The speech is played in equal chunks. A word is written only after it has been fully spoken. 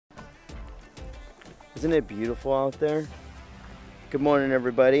Isn't it beautiful out there? Good morning,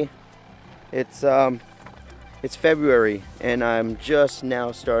 everybody. It's February, and I'm just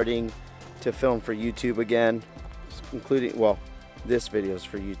now starting to film for YouTube again, including, well, this video is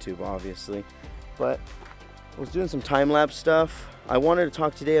for YouTube, obviously, but I was doing some time-lapse stuff. I wanted to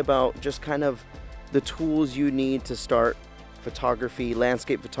talk today about just kind of the tools you need to start photography,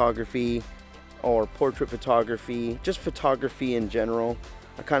 landscape photography, or portrait photography, just photography in general.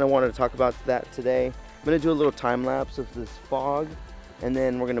 I kind of wanted to talk about that today. I'm going to do a little time lapse of this fog, and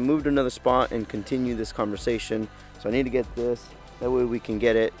then we're going to move to another spot and continue this conversation. So I need to get this, that way we can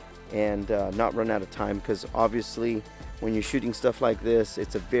get it and not run out of time, because obviously when you're shooting stuff like this,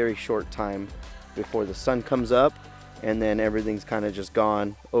 it's a very short time before the sun comes up, and then everything's kind of just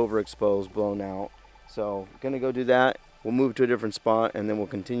gone, overexposed, blown out. So I'm going to go do that. We'll move to a different spot, and then we'll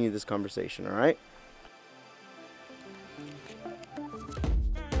continue this conversation, all right?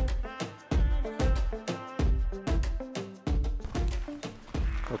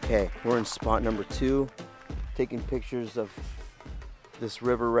 Okay, we're in spot number 2, taking pictures of this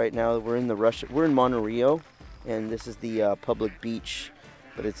river right now. We're in Monterrey, and this is the public beach,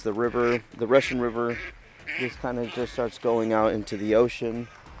 but it's the river, the Russian River. This kind of just starts going out into the ocean.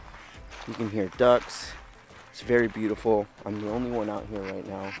 You can hear ducks. It's very beautiful. I'm the only one out here right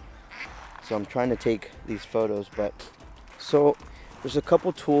now, so I'm trying to take these photos. But so there's a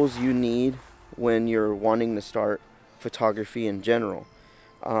couple tools you need when you're wanting to start photography in general.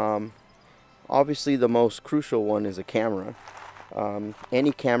 Obviously the most crucial one is a camera.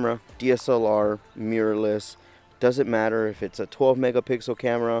 Any camera, DSLR, mirrorless, doesn't matter if it's a 12 megapixel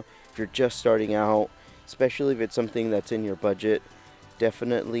camera, if you're just starting out, especially if it's something that's in your budget.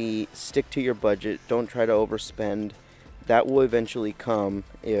 Definitely stick to your budget. Don't try to overspend. That will eventually come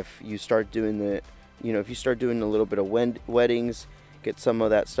if you start doing if you start doing a little bit of weddings, get some of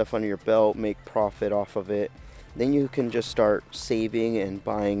that stuff under your belt, make profit off of it. Then you can just start saving and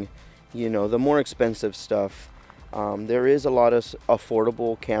buying, the more expensive stuff. There is a lot of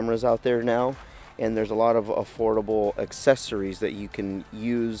affordable cameras out there now, and there's a lot of affordable accessories that you can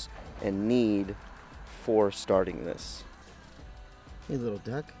use and need for starting this. Hey, little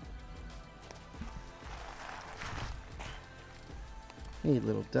duck. Hey,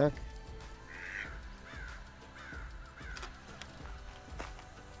 little duck.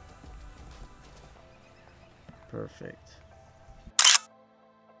 Perfect.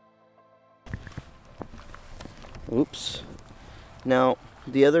 Oops. Now,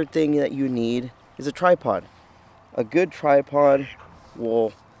 the other thing that you need is a tripod. A good tripod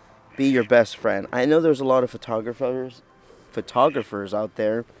will be your best friend. I know there's a lot of photographers out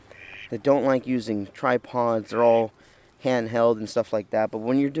there that don't like using tripods. They're all handheld and stuff like that. But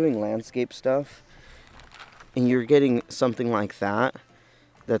when you're doing landscape stuff and you're getting something like that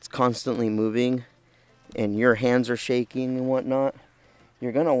that's constantly moving and your hands are shaking and whatnot,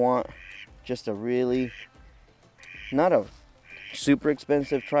 you're gonna want just a really, not a super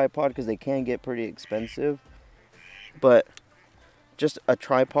expensive tripod, because they can get pretty expensive, but just a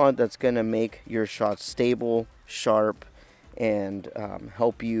tripod that's gonna make your shots stable, sharp, and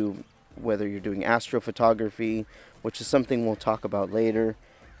help you whether you're doing astrophotography, which is something we'll talk about later,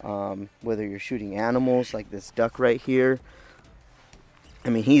 whether you're shooting animals like this duck right here. I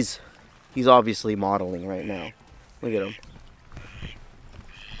mean, he's obviously modeling right now. Look at him.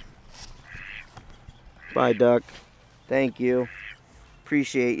 Bye, duck. Thank you.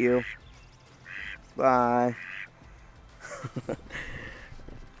 Appreciate you. Bye.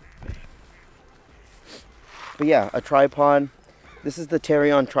 But yeah, a tripod. This is the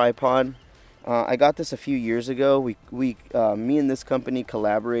Terion tripod. I got this a few years ago. Me and this company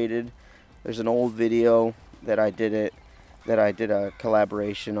collaborated. There's an old video that I did a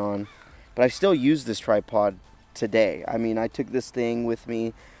collaboration on. But I still use this tripod today. I mean, I took this thing with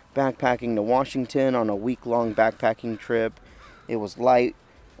me backpacking to Washington on a week-long backpacking trip. It was light.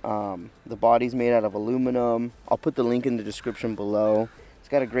 The body's made out of aluminum. I'll put the link in the description below. It's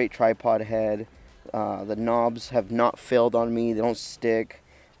got a great tripod head. The knobs have not failed on me. They don't stick.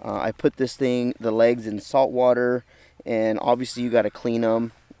 I put this thing, the legs, in salt water, and obviously you got to clean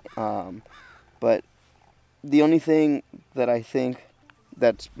them. But the only thing that I think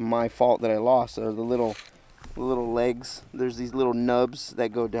that's my fault that I lost are the little legs. There's these little nubs that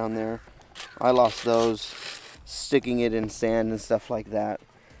go down there. I lost those sticking it in sand and stuff like that.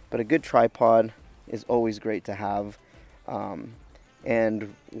 But a good tripod is always great to have.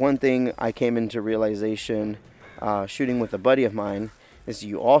 And one thing I came into realization shooting with a buddy of mine is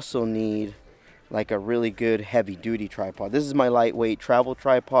you also need like a really good heavy duty tripod. This is my lightweight travel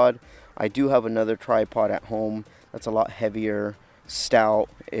tripod. I do have another tripod at home that's a lot heavier, stout.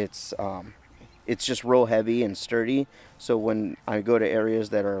 It's it's just real heavy and sturdy. So when I go to areas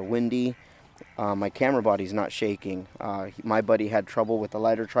that are windy, my camera body's not shaking. My buddy had trouble with the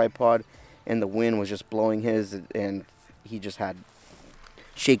lighter tripod, and the wind was just blowing his, and he just had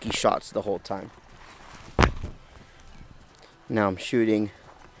shaky shots the whole time. Now I'm shooting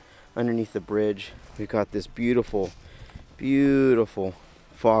underneath the bridge. We've got this beautiful, beautiful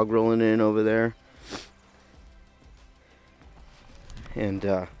fog rolling in over there, and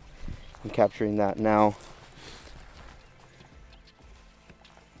I'm capturing that now.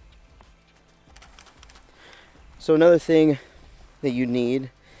 So another thing that you need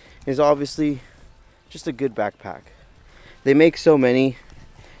is obviously just a good backpack. They make so many,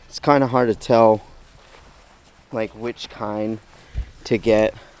 it's kind of hard to tell like which kind to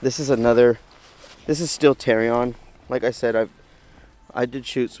get. This is still Tarion. Like I said, I did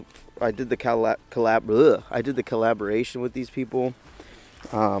the collaboration with these people.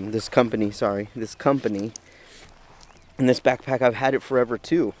 This company, and this backpack, I've had it forever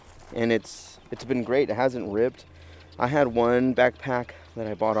too, and it's been great. It hasn't ripped. I had one backpack that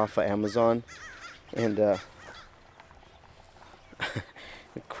I bought off of Amazon, and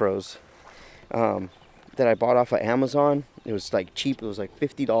crows, that I bought off of Amazon. It was like cheap. It was like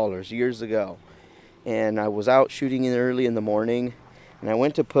 $50 years ago, and I was out shooting in early in the morning, and I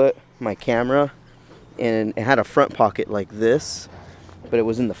went to put my camera, and it had a front pocket like this, but it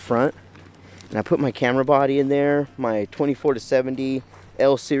was in the front, and I put my camera body in there, my 24-70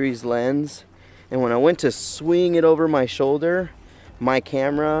 L series lens, and when I went to swing it over my shoulder, my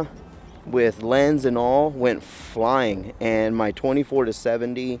camera with lens and all went flying, and my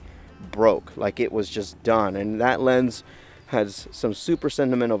 24-70 broke. Like, it was just done. And that lens has some super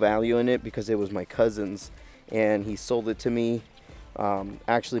sentimental value in it because it was my cousin's, and he sold it to me.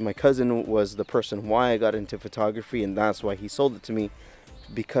 Actually, my cousin was the person why I got into photography, and that's why he sold it to me,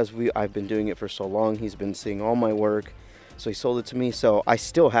 because I've been doing it for so long. He's been seeing all my work, so he sold it to me. So I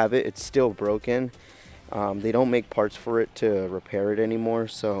still have it. It's still broken. They don't make parts for it to repair it anymore,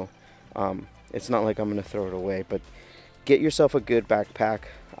 so it's not like I'm gonna throw it away. But get yourself a good backpack.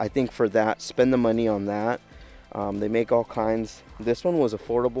 I think for that, spend the money on that. They make all kinds. This one was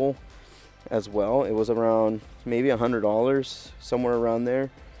affordable as well. It was around maybe $100, somewhere around there,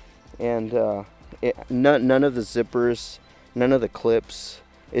 and none of the zippers, none of the clips.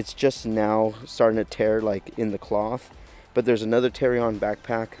 It's just now starting to tear, like in the cloth. But there's another Tarion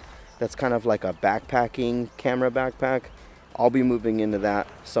backpack that's kind of like a backpacking camera backpack. I'll be moving into that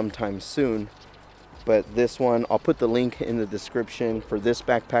sometime soon. But this one, I'll put the link in the description for this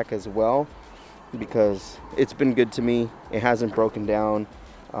backpack as well, because it's been good to me. It hasn't broken down,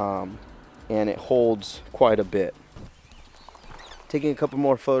 and it holds quite a bit. Taking a couple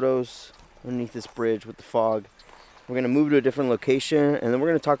more photos underneath this bridge with the fog. We're gonna move to a different location, and then we're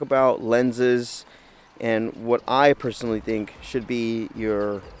gonna talk about lenses and what I personally think should be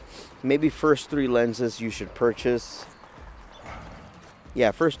your maybe first 3 lenses you should purchase.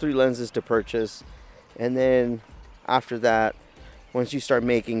 Yeah, first 3 lenses to purchase, and then after that, once you start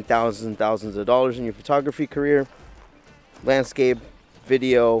making thousands and thousands of dollars in your photography career, landscape,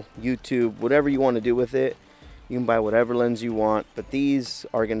 video, YouTube, whatever you want to do with it, you can buy whatever lens you want. But these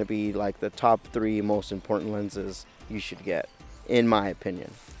are going to be like the top 3 most important lenses you should get, in my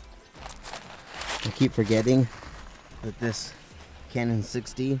opinion. I keep forgetting that this Canon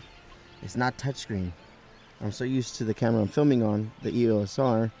 60 is not touchscreen. I'm so used to the camera I'm filming on, the EOS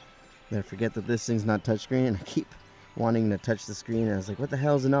R, that I forget that this thing's not touchscreen, and I keep wanting to touch the screen, and I was like, what the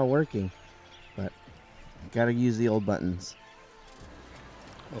hell is it not working? But gotta use the old buttons.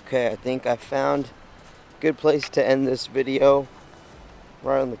 Okay, I think I found a good place to end this video,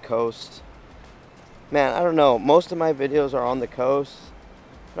 right on the coast. Man, I don't know, most of my videos are on the coast,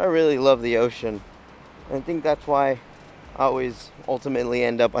 but I really love the ocean. And I think that's why I always ultimately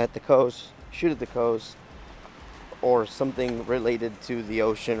end up at the coast, shoot at the coast, or something related to the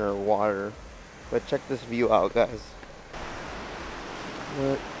ocean or water. But check this view out, guys.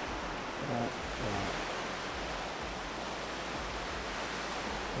 Look at that.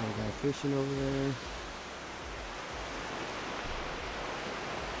 We got fishing over there.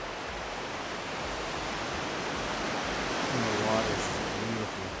 And the water is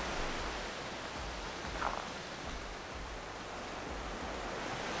beautiful.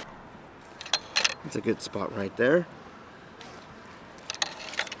 It's a good spot right there.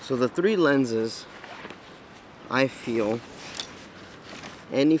 So the 3 lenses I feel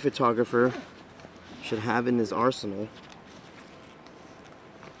any photographer should have in his arsenal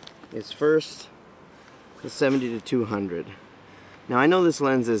is first the 70-200. Now I know this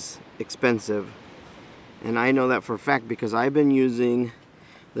lens is expensive, and I know that for a fact because I've been using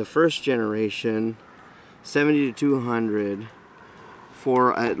the first generation 70 to 200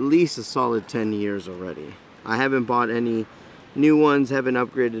 for at least a solid 10 years already. I haven't bought any new ones, haven't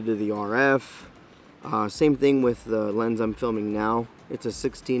upgraded to the RF. Same thing with the lens I'm filming now. It's a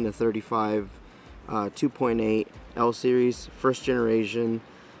 16 to 35 2.8 L series, first generation,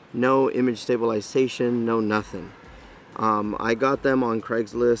 no image stabilization, no nothing. I got them on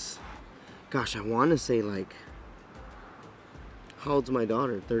Craigslist. Gosh, I want to say, like, how old's my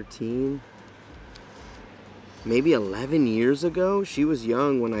daughter? 13? Maybe 11 years ago. She was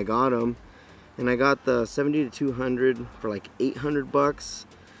young when I got them. And I got the 70 to 200 for like 800 bucks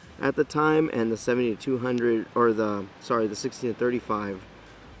at the time, and the 70 to 200, or the 16 to 35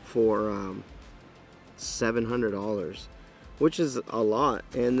 for $700, which is a lot.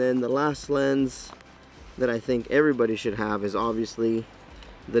 And then the last lens that I think everybody should have is obviously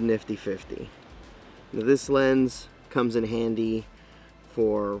the nifty 50. Now, this lens comes in handy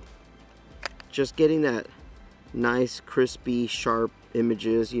for just getting that nice, crispy, sharp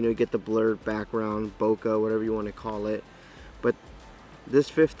images. You know, you get the blurred background, bokeh, whatever you want to call it. But this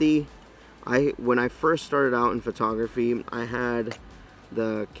 50, when I first started out in photography, I had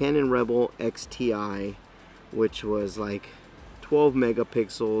the Canon Rebel XTI, which was like 12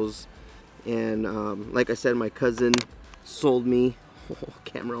 megapixels, and like I said, my cousin sold me. Oh,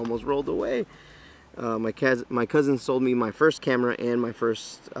 camera almost rolled away. My cousin sold me my first camera and my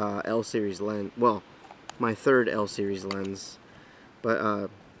first L series lens. Well, my third L series lens, but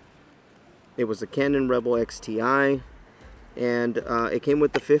it was a Canon Rebel XTI, and it came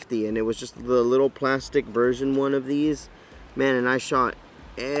with the 50, and it was just the little plastic version one of these, man. And I shot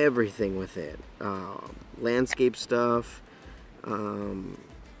everything with it, landscape stuff,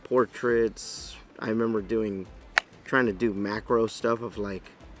 portraits. I remember trying to do macro stuff of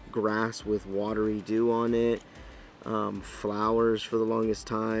like grass with watery dew on it, flowers for the longest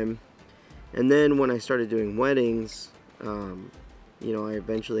time. And then when I started doing weddings, you know, I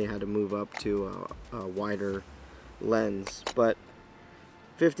eventually had to move up to a wider lens. But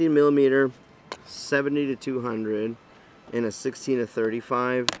 50mm, 70 to 200, and a 16 to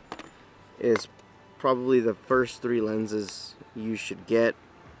 35 is probably the first three lenses you should get.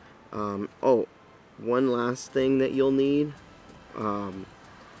 Oh, one last thing that you'll need,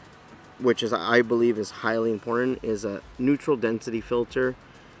 which is, I believe, is highly important, is a neutral density filter.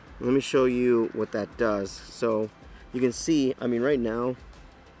 Let me show you what that does. So you can see, I mean, right now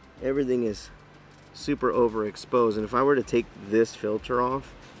everything is super overexposed, and if I were to take this filter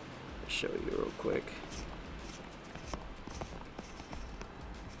off, I'll show you real quick.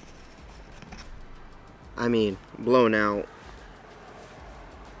 I mean, blown out.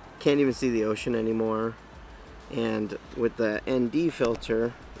 Can't even see the ocean anymore. And with the ND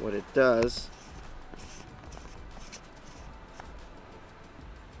filter, what it does,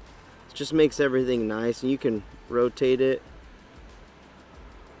 it just makes everything nice, and you can rotate it.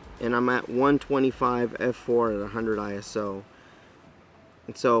 And I'm at 125 f4 at 100 ISO.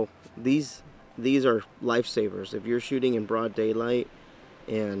 And so these are lifesavers. If you're shooting in broad daylight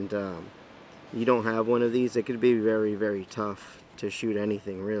and you don't have one of these, it could be very, very tough to shoot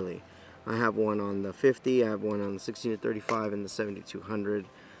anything, really. I have one on the 50, I have one on the 16 to 35, and the 7200.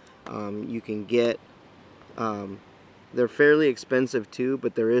 You can get, they're fairly expensive too,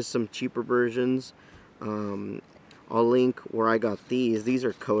 but there is some cheaper versions. I'll link where I got these. These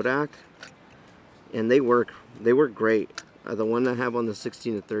are Kodak, and they work great. The one I have on the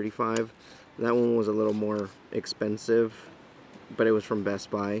 16 to 35, that one was a little more expensive, but it was from Best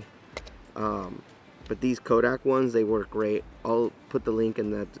Buy. But these Kodak ones, they work great. I'll put the link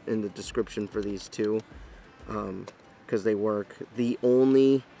in the description for these two, because they work. The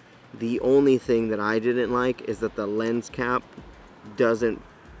only thing that I didn't like is that the lens cap doesn't.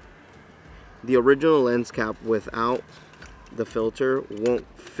 The original lens cap without the filter won't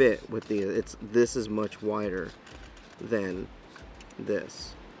fit with the. This is much wider than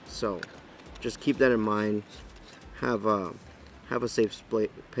this, so just keep that in mind. Have a safe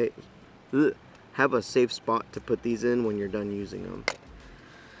spot to put these in when you're done using them.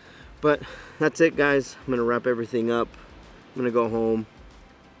 But that's it, guys. I'm gonna wrap everything up. I'm gonna go home,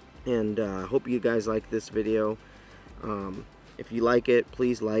 and hope you guys like this video. If you like it,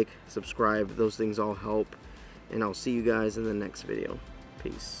 please like, subscribe. Those things all help, and I'll see you guys in the next video.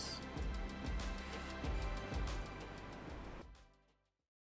 Peace.